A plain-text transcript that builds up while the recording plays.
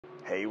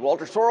Hey,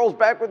 Walter Sorrells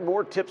back with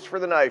more tips for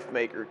the knife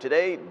maker.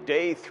 Today,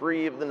 day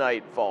 3 of the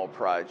Nightfall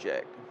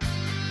project.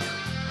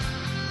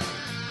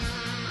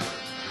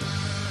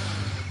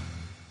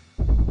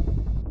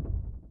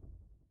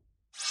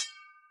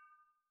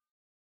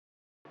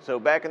 So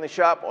back in the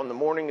shop on the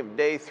morning of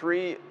day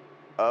 3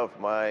 of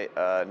my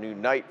new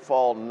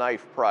Nightfall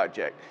knife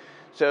project.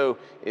 So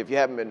if you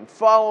haven't been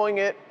following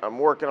it, I'm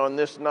working on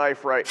this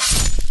knife right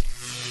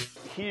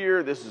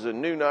here. This is a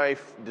new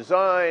knife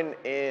design,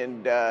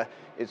 and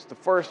it's the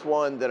first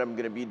one that I'm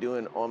going to be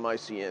doing on my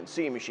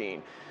CNC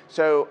machine.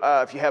 So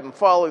if you haven't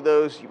followed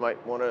those, you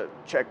might want to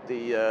check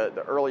the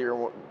earlier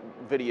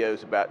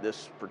videos about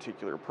this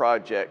particular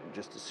project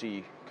just to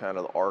see kind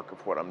of the arc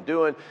of what I'm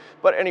doing.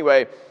 But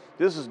anyway,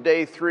 this is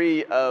day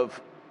 3 of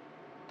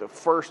the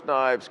first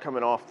knives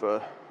coming off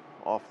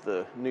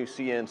the new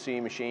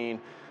CNC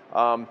machine.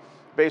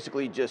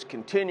 Basically just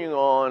continuing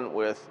on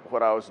with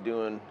what I was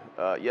doing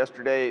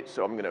yesterday.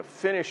 So I'm going to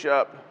finish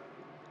up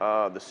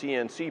the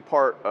CNC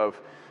part of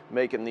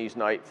making these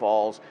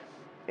Nightfalls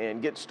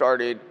and get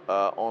started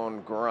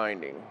on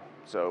grinding.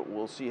 So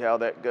we'll see how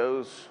that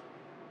goes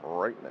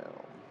right now.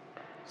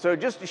 So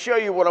just to show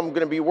you what I'm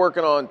going to be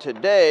working on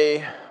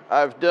today,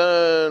 I've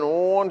done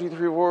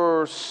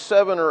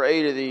 7 or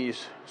 8 of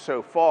these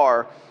so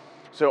far.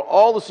 So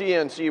all the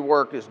CNC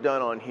work is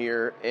done on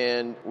here,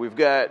 and we've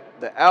got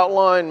the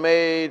outline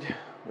made.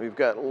 We've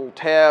got little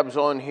tabs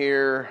on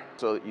here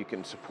so that you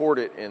can support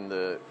it in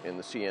the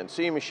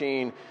CNC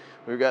machine.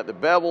 We've got the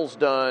bevels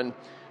done.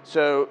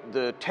 So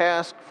the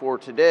task for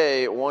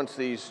today, once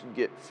these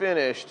get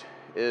finished,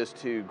 is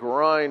to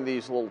grind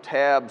these little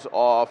tabs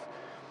off,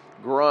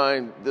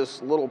 grind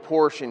this little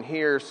portion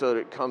here so that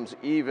it comes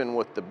even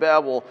with the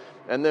bevel,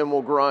 and then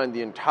we'll grind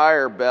the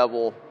entire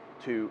bevel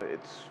to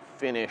its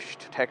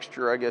finished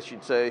texture, I guess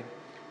you'd say.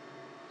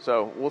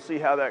 So we'll see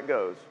how that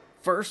goes.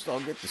 First,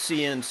 I'll get the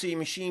CNC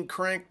machine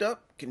cranked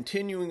up,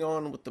 continuing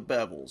on with the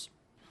bevels.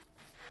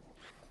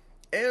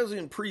 As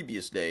in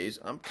previous days,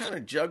 I'm kind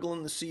of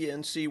juggling the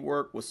CNC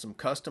work with some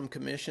custom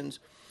commissions.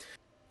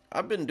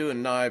 I've been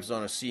doing knives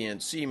on a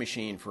CNC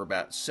machine for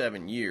about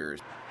 7 years.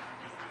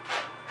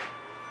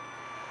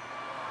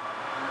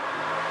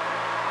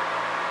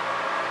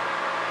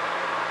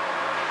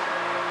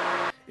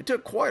 It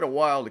took quite a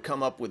while to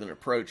come up with an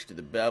approach to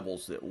the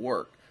bevels that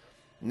worked.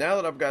 Now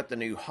that I've got the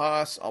new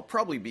Haas, I'll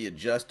probably be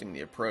adjusting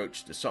the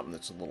approach to something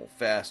that's a little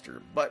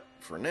faster, but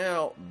for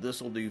now,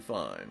 this will do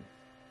fine.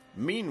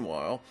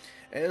 Meanwhile,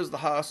 as the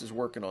Haas is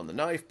working on the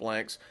knife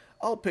blanks,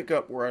 I'll pick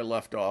up where I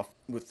left off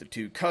with the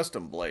 2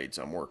 custom blades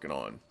I'm working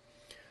on.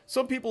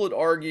 Some people would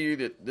argue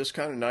that this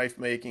kind of knife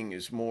making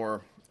is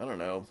more, I don't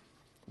know,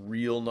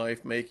 real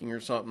knife making or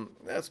something.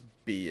 That's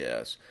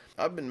BS.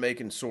 I've been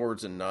making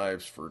swords and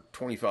knives for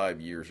 25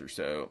 years or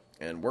so,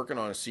 and working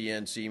on a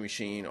CNC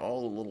machine,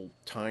 all the little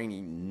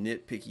tiny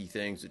nitpicky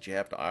things that you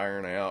have to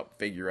iron out,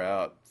 figure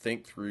out,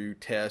 think through,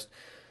 test.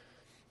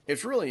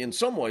 It's really in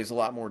some ways a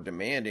lot more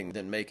demanding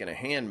than making a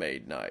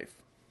handmade knife.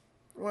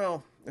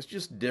 Well, it's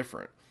just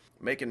different.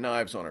 Making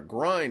knives on a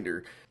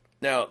grinder,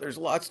 now, there's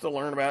lots to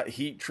learn about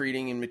heat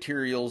treating and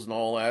materials and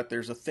all that.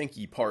 There's a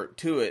thinky part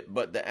to it,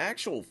 but the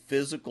actual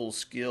physical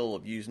skill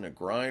of using a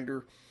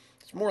grinder,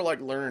 it's more like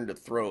learning to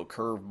throw a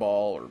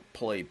curveball or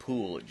play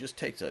pool. It just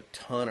takes a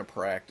ton of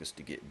practice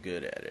to get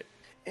good at it.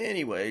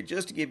 Anyway,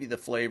 just to give you the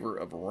flavor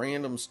of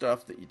random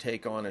stuff that you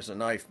take on as a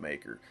knife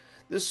maker,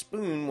 this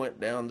spoon went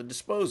down the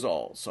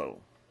disposal, so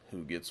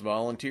who gets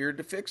volunteered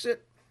to fix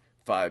it?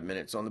 5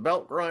 minutes on the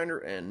belt grinder,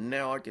 and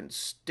now I can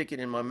stick it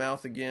in my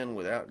mouth again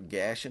without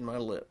gashing my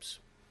lips.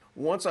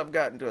 Once I've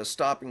gotten to a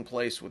stopping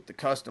place with the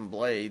custom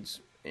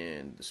blades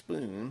and the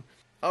spoon,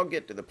 I'll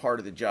get to the part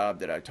of the job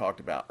that I talked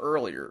about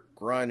earlier,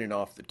 grinding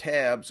off the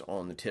tabs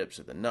on the tips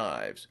of the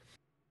knives.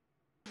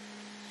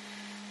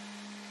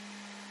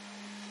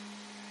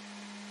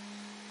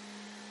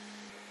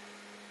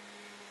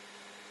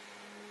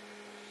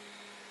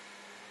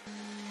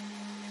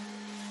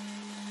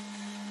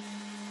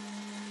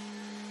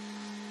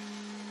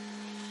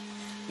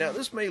 Now,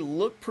 this may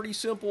look pretty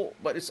simple,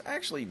 but it's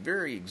actually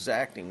very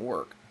exacting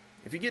work.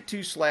 If you get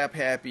too slap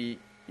happy,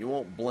 you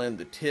won't blend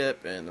the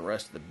tip and the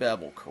rest of the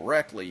bevel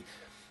correctly,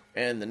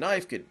 and the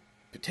knife could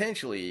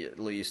potentially at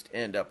least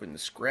end up in the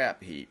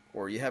scrap heap,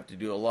 or you have to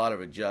do a lot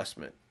of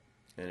adjustment,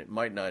 and it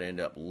might not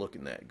end up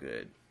looking that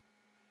good.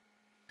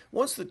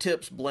 Once the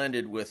tip's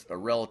blended with a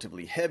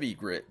relatively heavy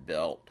grit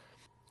belt,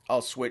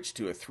 I'll switch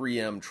to a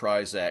 3M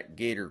Trizact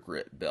Gator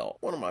Grit belt,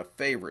 one of my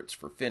favorites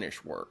for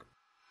finish work.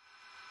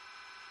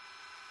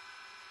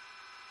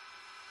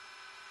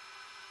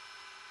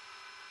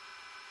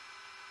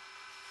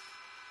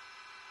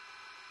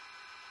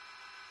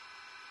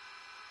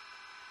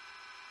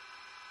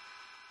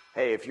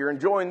 Hey, if you're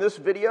enjoying this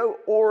video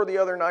or the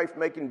other knife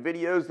making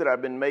videos that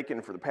I've been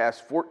making for the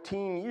past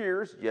 14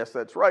 years, yes,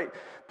 that's right,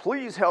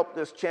 please help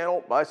this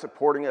channel by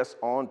supporting us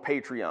on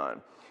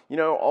Patreon. You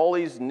know, all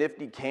these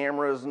nifty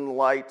cameras and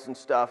lights and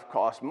stuff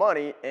cost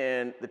money,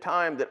 and the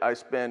time that I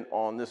spend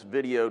on this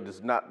video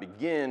does not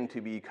begin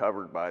to be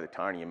covered by the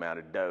tiny amount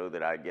of dough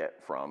that I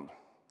get from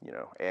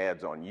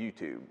ads on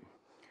YouTube.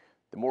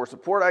 The more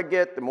support I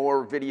get, the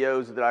more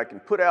videos that I can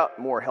put out,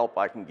 the more help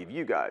I can give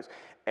you guys.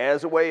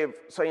 As a way of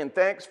saying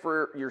thanks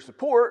for your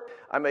support,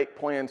 I make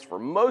plans for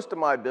most of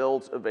my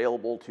builds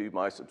available to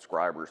my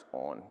subscribers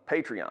on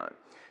Patreon.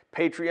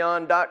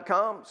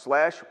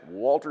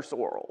 Patreon.com/Walter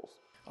Sorrells.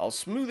 I'll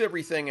smooth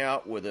everything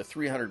out with a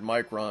 300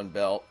 micron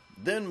belt,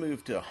 then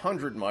move to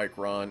 100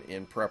 micron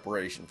in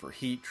preparation for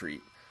heat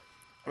treat.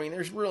 I mean,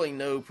 there's really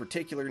no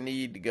particular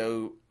need to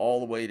go all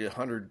the way to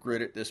 100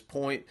 grit at this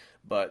point,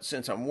 but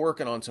since I'm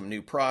working on some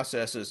new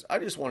processes, I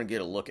just want to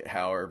get a look at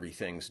how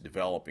everything's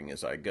developing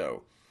as I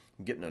go.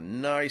 I'm getting a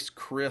nice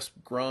crisp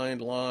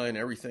grind line,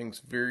 everything's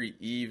very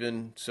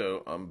even,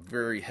 so I'm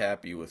very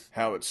happy with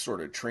how it's sort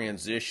of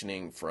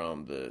transitioning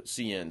from the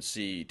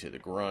CNC to the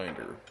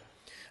grinder.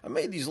 I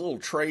made these little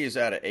trays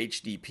out of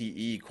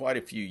HDPE quite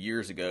a few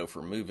years ago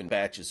for moving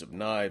batches of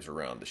knives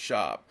around the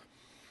shop.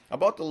 I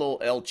bought the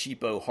little El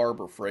Cheapo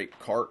Harbor Freight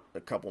cart a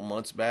couple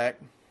months back.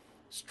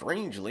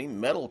 Strangely,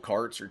 metal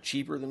carts are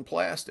cheaper than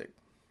plastic.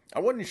 I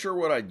wasn't sure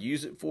what I'd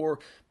use it for,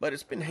 but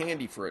it's been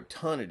handy for a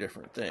ton of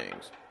different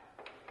things.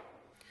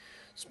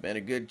 Spent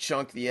a good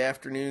chunk of the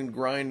afternoon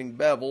grinding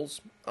bevels.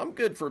 I'm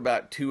good for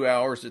about 2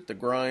 hours at the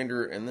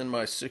grinder, and then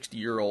my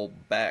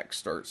 60-year-old back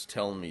starts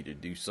telling me to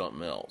do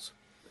something else.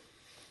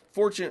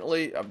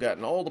 Fortunately, I've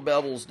gotten all the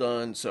bevels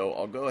done, so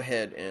I'll go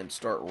ahead and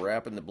start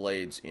wrapping the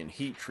blades in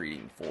heat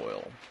treating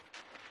foil.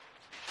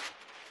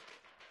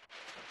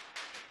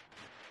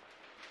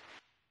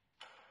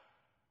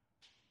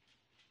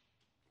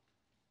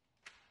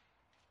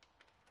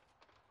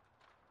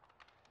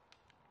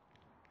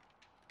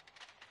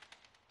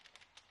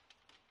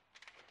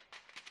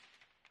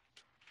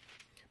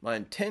 My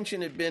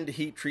intention had been to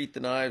heat treat the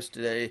knives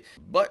today,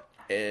 but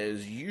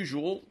as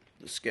usual,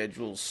 the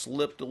schedule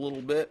slipped a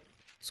little bit.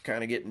 It's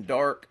kind of getting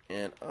dark,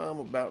 and I'm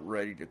about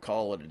ready to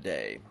call it a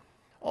day.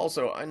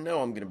 Also, I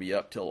know I'm going to be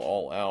up till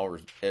all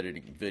hours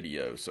editing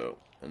video, so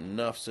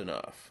enough's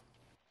enough.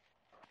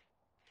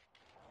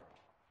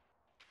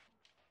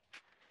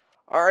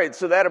 All right,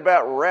 so that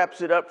about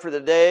wraps it up for the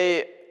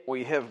day.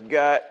 We have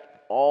got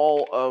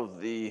all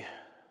of the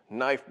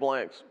knife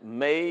blanks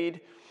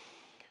made.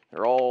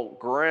 They're all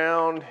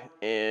ground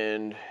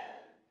and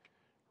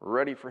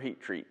ready for heat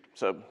treat.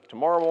 So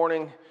tomorrow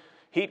morning,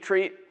 heat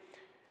treat.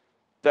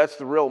 That's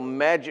the real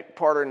magic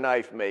part of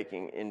knife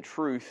making, in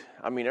truth.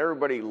 I mean,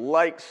 everybody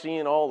likes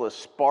seeing all the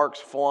sparks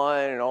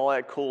flying and all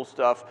that cool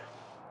stuff,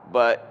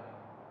 but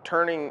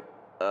turning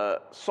a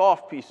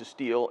soft piece of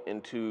steel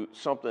into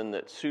something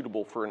that's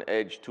suitable for an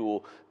edge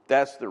tool,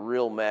 that's the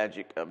real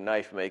magic of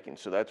knife making.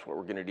 So that's what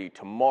we're gonna do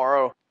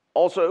tomorrow.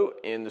 Also,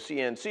 in the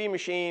CNC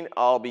machine,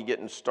 I'll be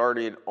getting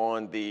started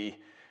on the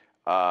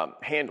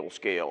handle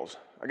scales.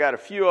 I got a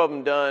few of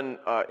them done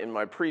in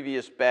my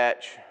previous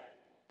batch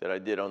that I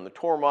did on the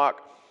Tormach.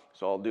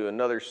 So I'll do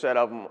another set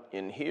of them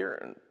in here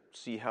and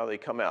see how they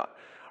come out.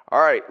 All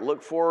right,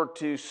 look forward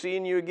to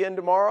seeing you again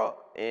tomorrow,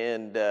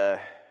 and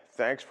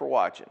thanks for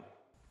watching.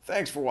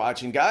 Thanks for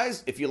watching,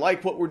 guys. If you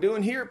like what we're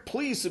doing here,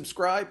 please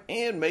subscribe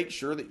and make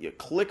sure that you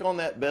click on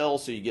that bell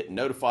so you get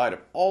notified of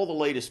all the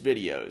latest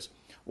videos.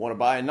 Want to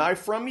buy a knife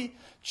from me?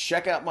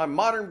 Check out my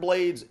modern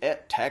blades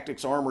at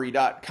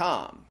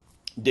tacticsarmory.com.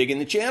 Digging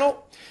the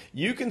channel?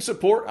 You can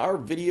support our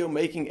video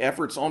making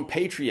efforts on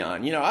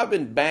Patreon. You know, I've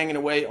been banging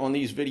away on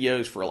these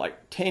videos for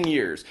like 10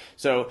 years,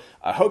 so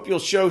I hope you'll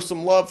show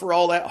some love for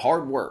all that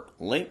hard work.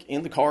 Link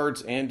in the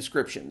cards and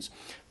descriptions.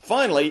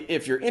 Finally,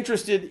 if you're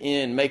interested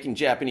in making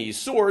Japanese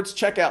swords,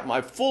 check out my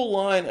full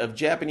line of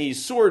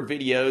Japanese sword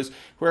videos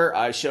where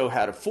I show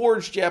how to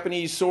forge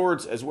Japanese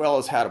swords as well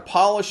as how to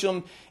polish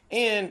them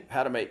and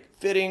how to make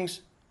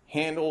fittings,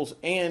 handles,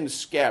 and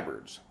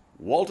scabbards.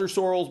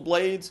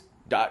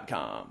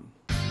 WalterSorrellsBlades.com.